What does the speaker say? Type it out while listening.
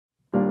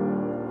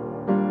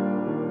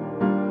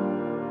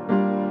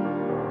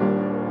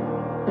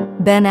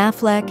Ben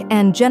Affleck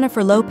and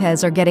Jennifer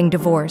Lopez are getting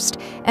divorced,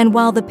 and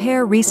while the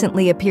pair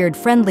recently appeared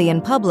friendly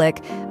in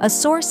public, a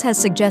source has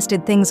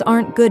suggested things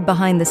aren't good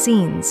behind the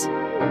scenes.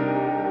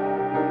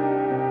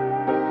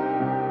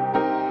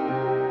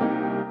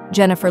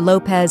 Jennifer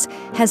Lopez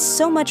has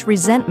so much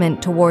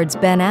resentment towards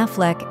Ben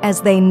Affleck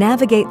as they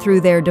navigate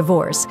through their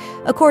divorce,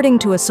 according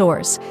to a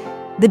source.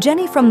 The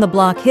Jenny from the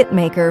Block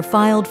hitmaker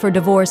filed for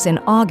divorce in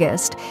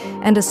August,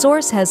 and a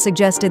source has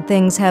suggested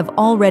things have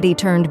already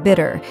turned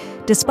bitter,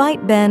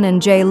 despite Ben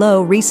and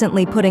J.Lo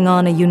recently putting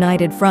on a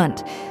united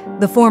front.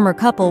 The former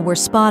couple were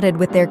spotted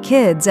with their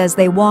kids as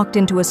they walked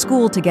into a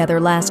school together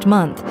last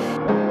month.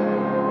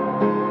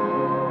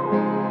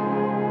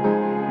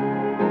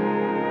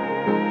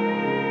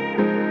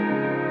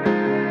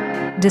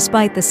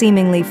 Despite the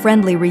seemingly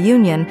friendly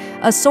reunion,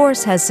 a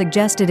source has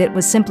suggested it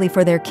was simply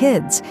for their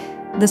kids.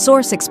 The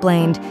source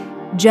explained,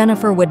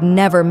 Jennifer would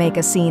never make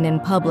a scene in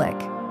public,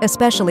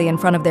 especially in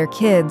front of their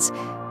kids,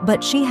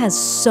 but she has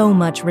so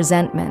much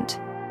resentment.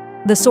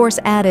 The source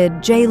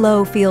added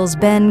J.Lo feels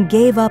Ben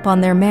gave up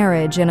on their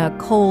marriage in a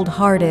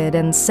cold-hearted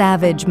and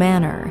savage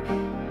manner.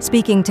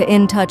 Speaking to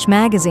In Touch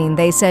magazine,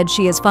 they said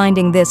she is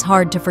finding this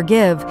hard to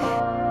forgive.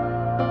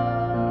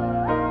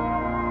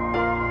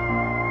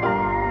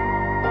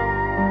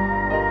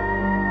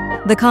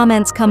 The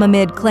comments come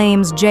amid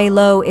claims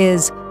J.Lo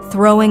is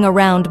throwing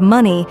around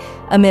money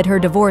amid her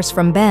divorce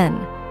from Ben.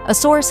 A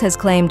source has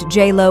claimed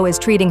J.Lo is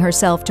treating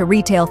herself to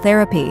retail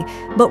therapy,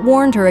 but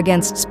warned her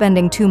against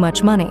spending too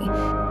much money.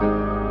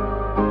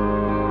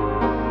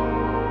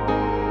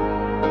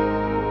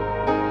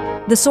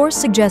 The source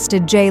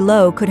suggested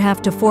J.Lo could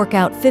have to fork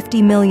out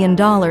 $50 million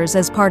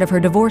as part of her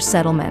divorce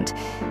settlement.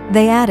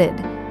 They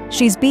added,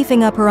 she's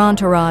beefing up her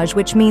entourage,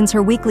 which means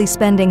her weekly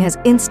spending has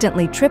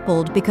instantly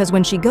tripled because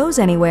when she goes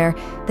anywhere,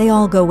 they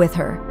all go with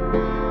her.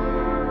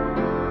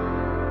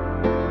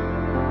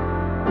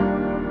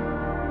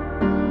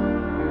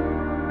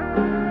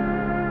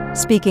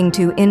 Speaking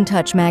to In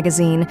Touch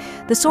magazine,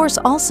 the source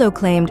also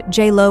claimed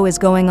J.Lo is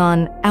going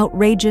on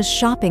outrageous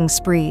shopping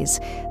sprees.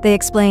 They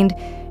explained,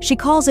 she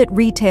calls it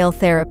retail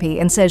therapy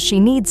and says she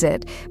needs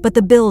it, but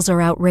the bills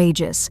are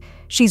outrageous.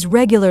 She's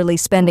regularly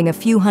spending a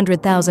few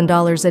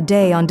 $100,000 a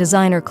day on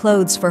designer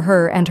clothes for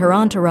her and her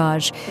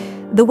entourage.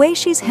 The way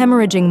she's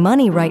hemorrhaging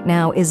money right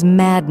now is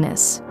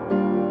madness.